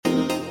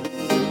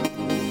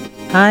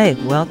Hi,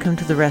 welcome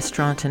to the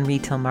Restaurant and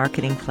Retail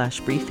Marketing Flash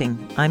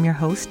Briefing. I'm your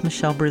host,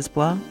 Michelle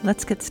Brisbois.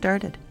 Let's get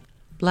started.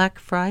 Black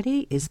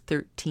Friday is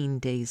 13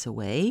 days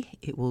away.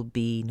 It will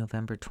be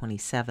November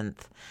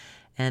 27th.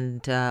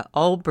 And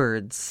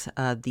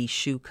Allbirds, the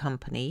shoe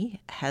company,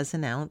 has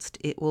announced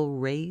it will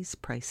raise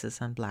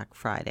prices on Black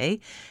Friday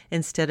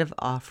instead of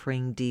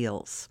offering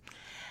deals.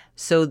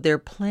 So their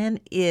plan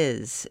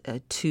is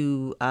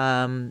to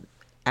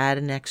add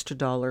an extra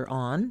dollar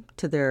on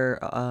to their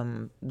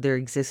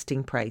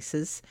existing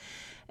prices,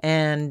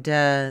 and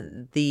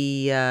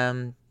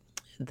the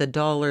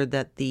dollar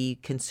that the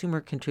consumer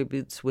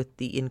contributes with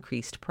the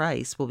increased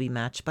price will be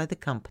matched by the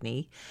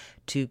company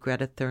to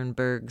Greta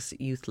Thunberg's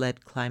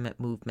youth-led climate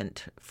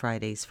movement,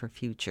 Fridays for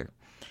Future.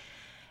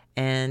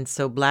 And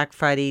so Black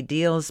Friday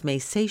deals may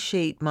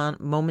satiate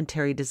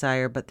momentary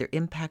desire, but their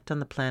impact on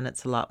the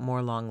planet's a lot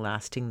more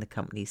long-lasting, the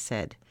company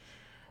said.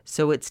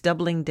 So it's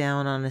doubling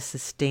down on a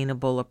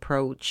sustainable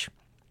approach.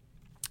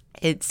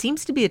 It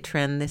seems to be a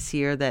trend this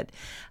year that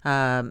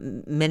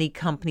many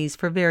companies,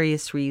 for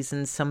various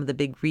reasons, some of the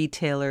big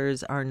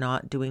retailers are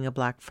not doing a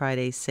Black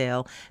Friday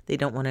sale. They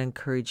don't want to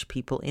encourage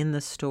people in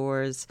the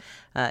stores.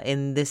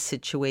 In this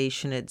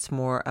situation, it's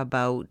more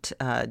about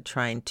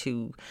trying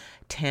to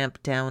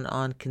tamp down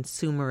on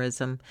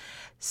consumerism.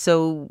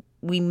 So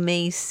we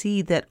may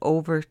see that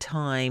over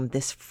time,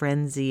 this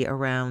frenzy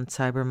around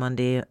Cyber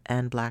Monday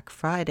and Black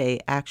Friday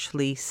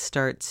actually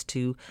starts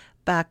to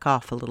back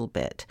off a little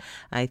bit.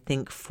 I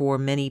think for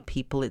many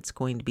people, it's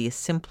going to be a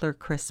simpler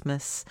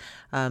Christmas,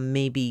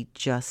 maybe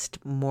just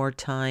more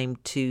time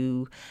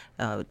to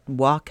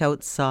walk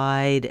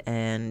outside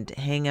and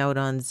hang out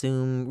on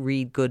Zoom,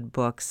 read good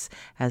books,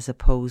 as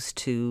opposed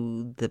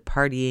to the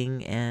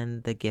partying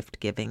and the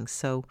gift giving.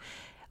 So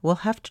we'll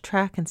have to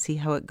track and see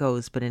how it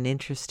goes, but an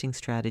interesting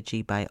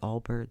strategy by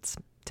Allbirds.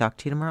 Talk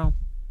to you tomorrow.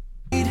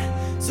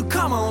 So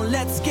come on,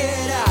 let's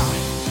get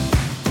out.